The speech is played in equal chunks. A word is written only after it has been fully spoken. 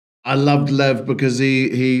I loved Lev because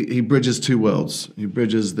he bridges two worlds. He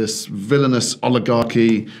bridges this villainous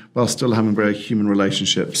oligarchy while still having very human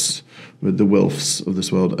relationships with the Wilfs of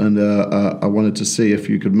this world. And I wanted to see if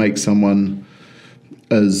you could make someone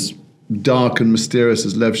as dark and mysterious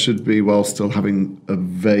as Lev should be while still having a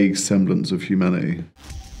vague semblance of humanity.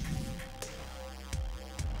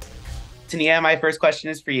 Tania, my first question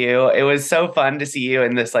is for you. It was so fun to see you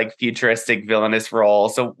in this like futuristic villainous role.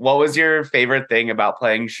 So what was your favorite thing about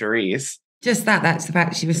playing Cherise? Just that's the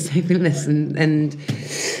fact she was so villainous. And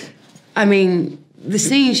I mean, the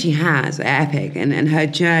scenes she has are epic, and her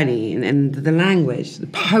journey and the language, the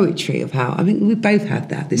poetry of how, I mean, we both had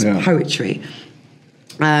this poetry.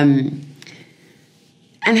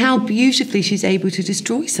 And how beautifully she's able to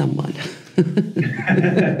destroy someone.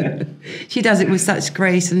 She does it with such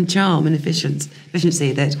grace and charm and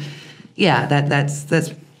efficiency that, that's I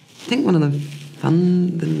think one of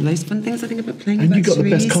the most fun things I think about playing. And you got the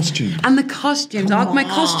best costume. And the costumes, my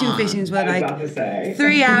costume fittings were like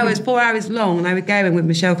 3 hours, 4 hours long, and I would go in with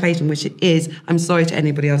Michelle Clayton, which is, I'm sorry to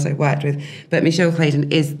anybody else I've worked with, but Michelle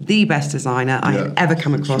Clayton is the best designer I have ever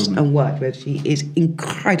come across and worked with. She is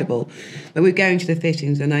incredible. But we'd go into the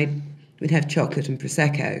fittings and we'd have chocolate and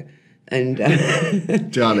Prosecco. And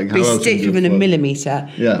darling, how be else stitched within a millimetre.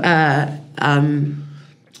 Yeah.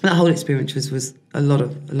 That whole experience was a lot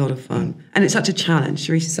of fun, and it's such a challenge.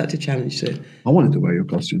 Cherise is such a challenge too. I wanted to wear your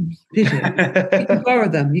costumes. Did you? You can borrow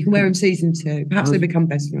them. You can wear them season 2. Perhaps they become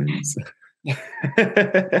best friends.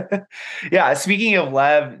 Yeah, speaking of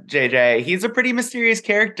Lev, JJ, he's a pretty mysterious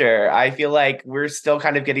character. I feel like we're still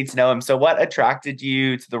kind of getting to know him. So what attracted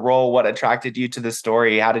you to the role? What attracted you to the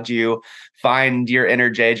story? How did you find your inner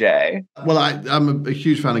JJ? Well, I'm a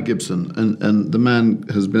huge fan of Gibson, and the man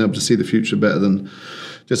has been able to see the future better than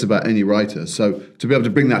just about any writer. So to be able to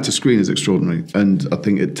bring that to screen is extraordinary. And I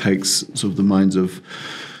think it takes sort of the minds of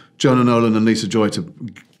Jonah Nolan and Lisa Joy to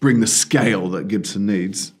bring the scale that Gibson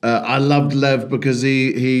needs. I loved Lev because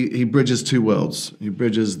he bridges two worlds. He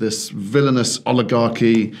bridges this villainous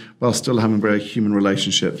oligarchy while still having very human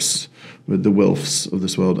relationships with the Wilfs of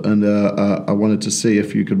this world. And I wanted to see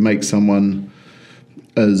if you could make someone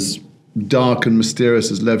as dark and mysterious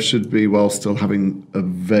as Lev should be while still having a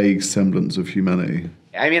vague semblance of humanity.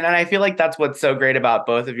 I mean, and I feel like that's what's so great about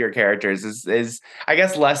both of your characters is I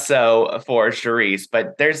guess less so for Cherise,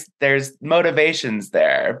 but there's motivations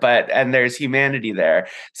there, and there's humanity there.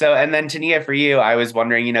 So, and then Tania, for you, I was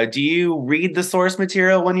wondering, do you read the source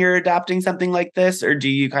material when you're adapting something like this, or do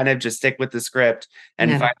you kind of just stick with the script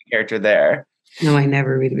and find the character there? No, I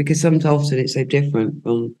never read it because often it's so different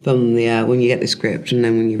from the when you get the script and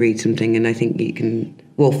then when you read something, and I think you can.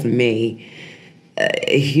 Well, for me.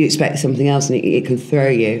 If you expect something else and it can throw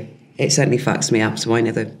you, it certainly fucks me up. So I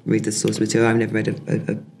never read the source material. I've never read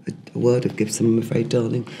a word of Gibson, I'm afraid,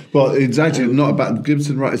 darling. Well, it's actually not about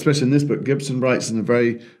Gibson, right? Especially in this book, Gibson writes in a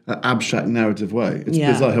very abstract narrative way. It's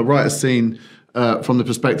bizarre. He'll write a scene from the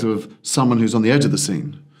perspective of someone who's on the edge of the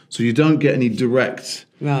scene, so you don't get any direct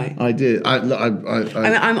idea.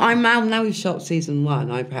 I'm now we've shot season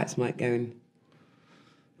 1. I perhaps might go and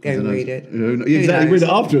read it. Exactly, read it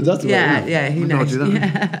afterwards. That's the way. Who knows?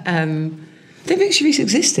 Yeah. I don't think Cherise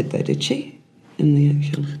existed though, did she? In the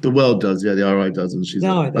actual, the world does, the RI does, and she's.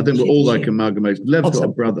 I think we're all like amalgamation. Lev's got a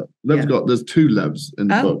brother. There's 2 Levs in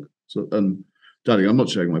the book. So, and darling, I'm not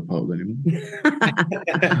sharing my part with anyone.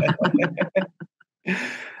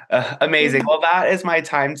 Amazing. Well, that is my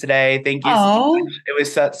time today. Thank you so much. It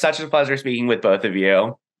was such a pleasure speaking with both of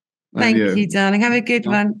you. Thank you, darling. Have a good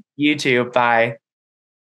one. You too. Bye.